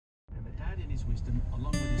wisdom,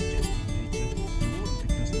 along with his joking nature, rewarded the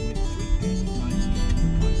customer with 3 pairs of knives for the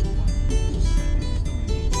price of 1. Just a bit of story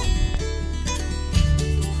you like.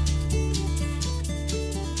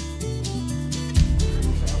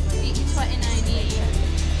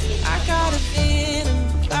 I got a feeling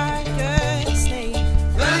like a snake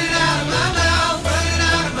running out of my mouth, running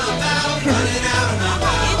out of my mouth, running out of my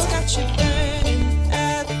mouth. It's got you burning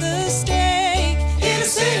at the stake.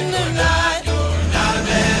 Innocent or not a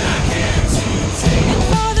man I care to take. And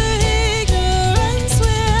for the ignorance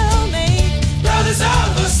we'll make Brothers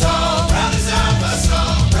of us all, brothers of us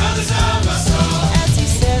all, brothers of us all. as he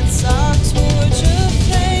sets our torch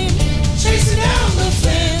aflame, Chasing down the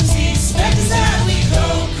flames, the specters that we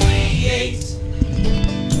co-create.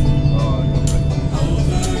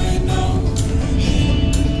 Over and over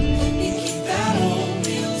again, you keep that old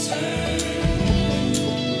wheel turning.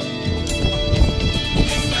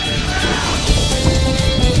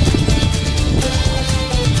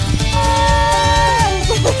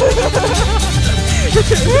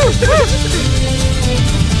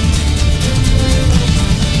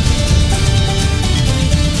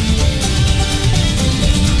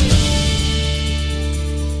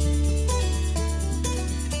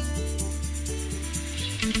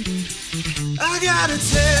 I got a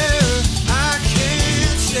terror I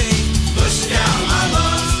can't shake, pushing down my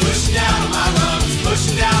lungs, pushing down my lungs,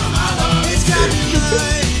 pushing down my lungs. It's got me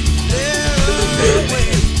lying there away,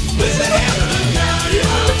 with the hand on the gun,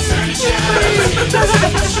 turning shadows,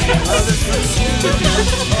 others pursue.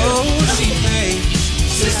 Oh, she pays,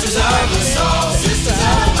 sisters of us all, sisters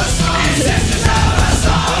of us all, sisters of us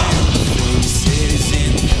all. Cities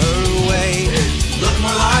in her way, look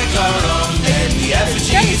more like our own than the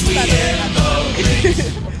effigies we immolate.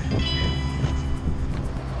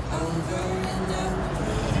 Over and over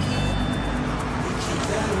again, we keep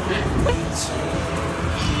that old turn.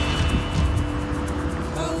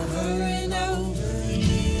 Over and over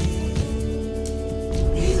again,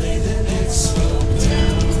 we lay the next slope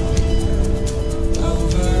down.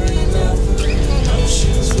 Over and over,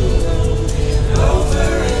 oceans will roll in. Over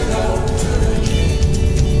and over again.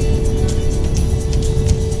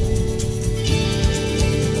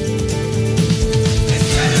 And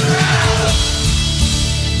turn around.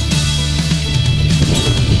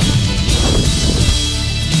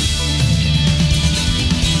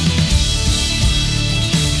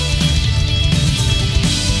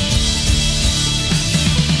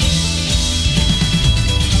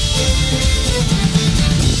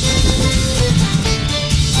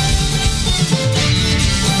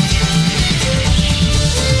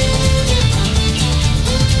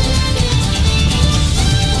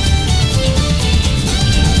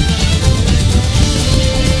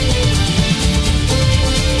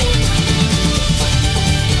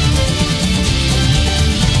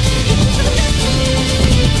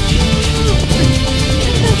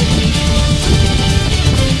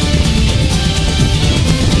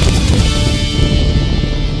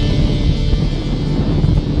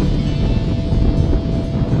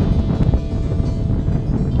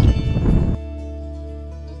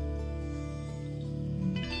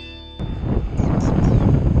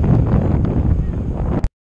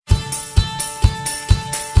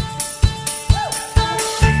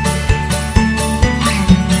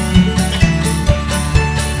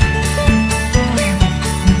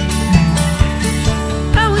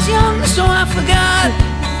 I was young, so I forgot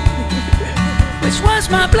which was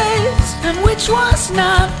my place and which was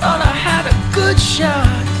not. Thought I had a good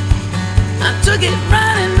shot. I took it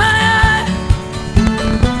right in my eye.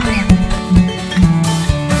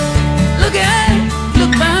 Look ahead,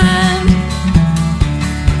 look behind.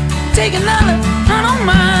 Take another, I don't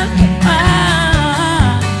mind.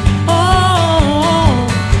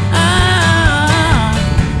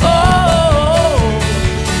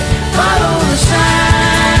 Follow the signs,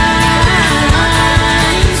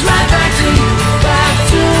 right back to you, back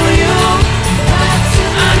to you.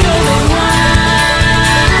 I know the wine,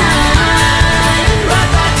 right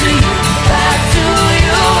back to you, back to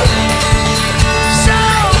you. So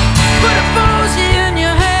put a posy in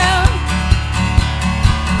your hair,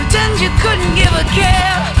 pretend you couldn't give a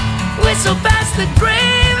care. Whistle past the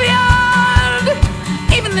graveyard,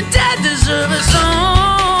 even the dead deserve a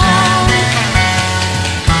song.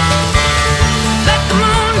 Let the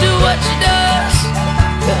moon do what she does.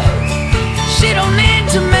 She don't need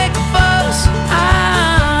to make a fuss.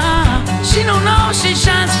 She don't know she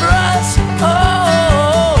shines for us.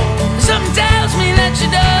 Oh, something tells me that she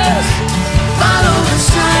does. Follow the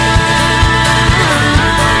signs,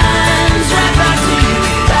 right back to you,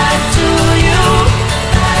 back to you.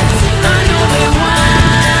 I know they wind,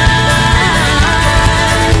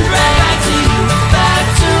 right back to you,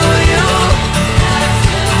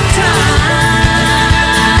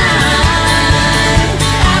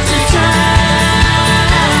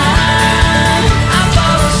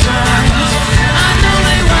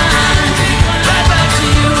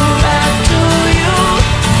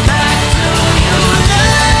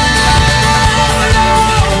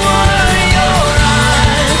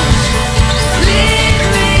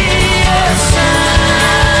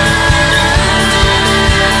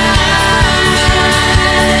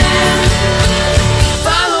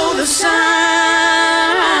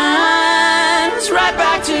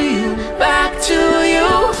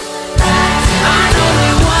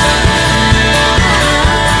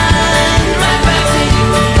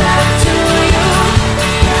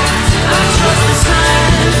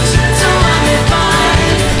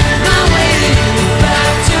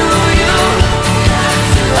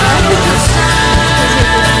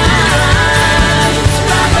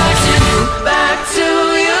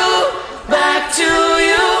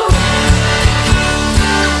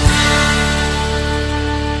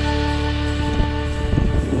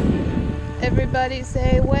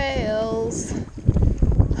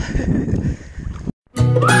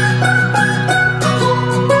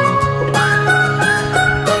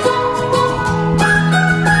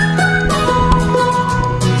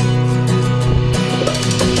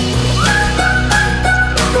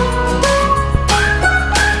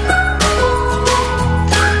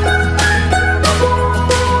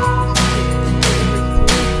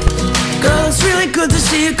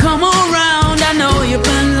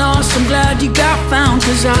 I'm glad you got found,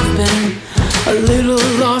 'cause I've been a little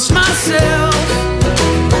lost myself.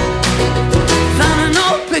 Found an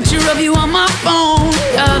old picture of you on my phone.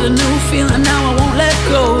 Got a new feeling now, I won't let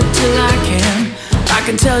go till I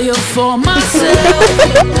can tell you for myself.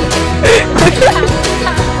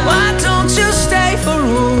 Why don't you stay for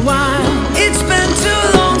a while? It's been too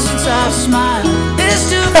long since I've smiled. There's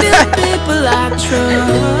too few people I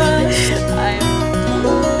trust.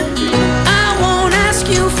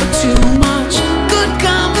 You for too much good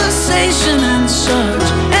conversation and such.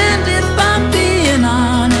 And if I'm being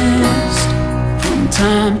honest, from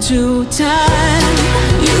time to time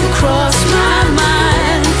you cross my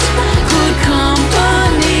mind. Good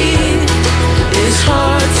company is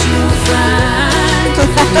hard to find.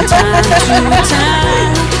 From time to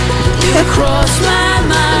time you cross my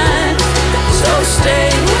mind. So stay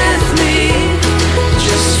with me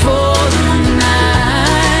just for the night.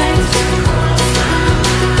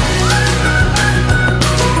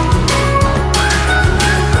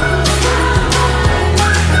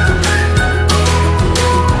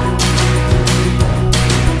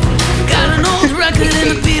 In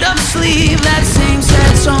a beat up sleeve, that same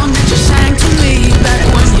sad song that you sang to me back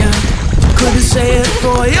when you couldn't say it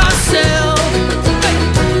for yourself.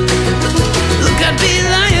 Look, I'd be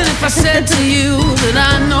lying if I said to you that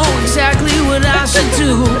I know exactly what I should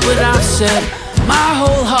do, but I've set my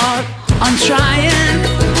whole heart on trying.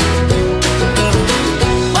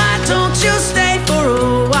 Why don't you stay for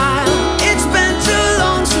a while? It's been too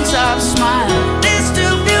long since I've smiled. There's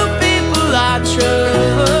too few people I trust.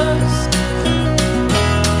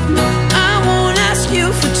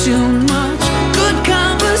 Too much good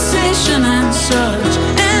conversation and such.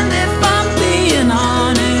 And if I'm being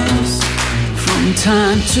honest, from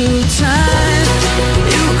time to time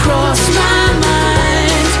you cross my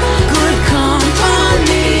mind. Good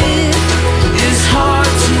company is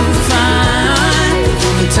hard to find.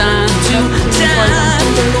 From time to time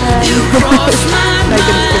you cross my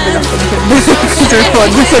mind. So stay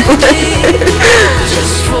with me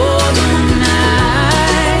just for the night.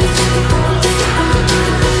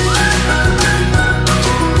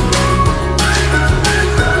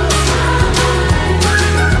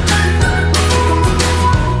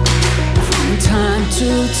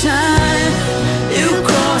 Time you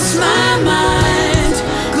cross my mind.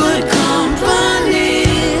 Good company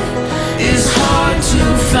is hard to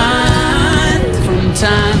find. From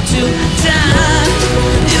time to time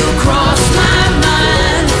you cross my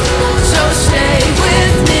mind. So stay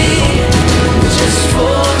with me just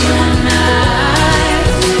for the night.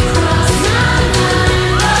 You cross my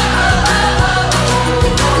mind.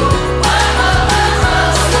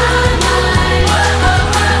 Cross my mind.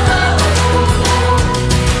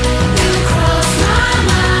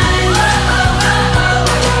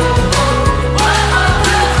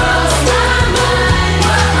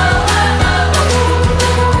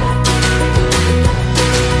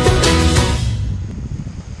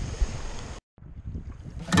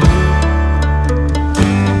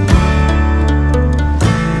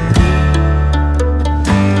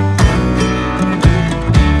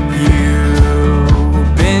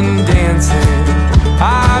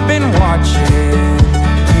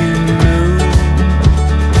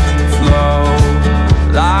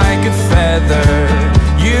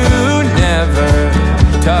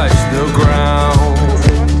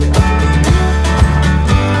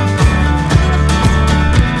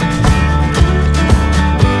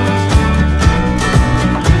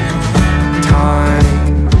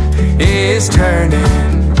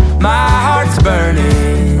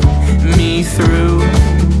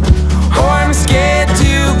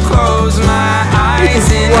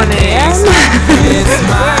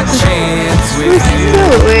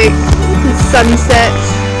 Sunset.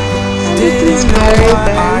 It's very,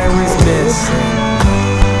 I was missing.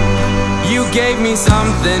 You gave me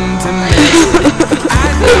something to miss. I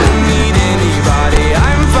don't need anybody.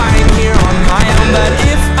 I'm fine here on my own. But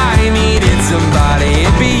if I needed somebody,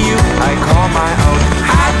 it'd be you I call my own.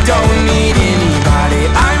 I don't need anybody.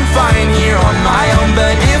 I'm fine here on my own.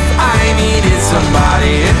 But if I needed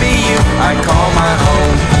somebody, it'd be you I call my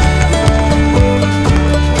own.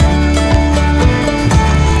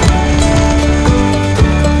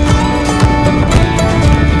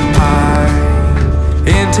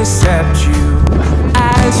 To accept you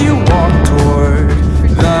as you walk toward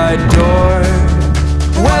the door.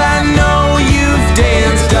 Well, I know you've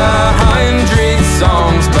danced 100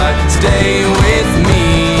 songs, but stay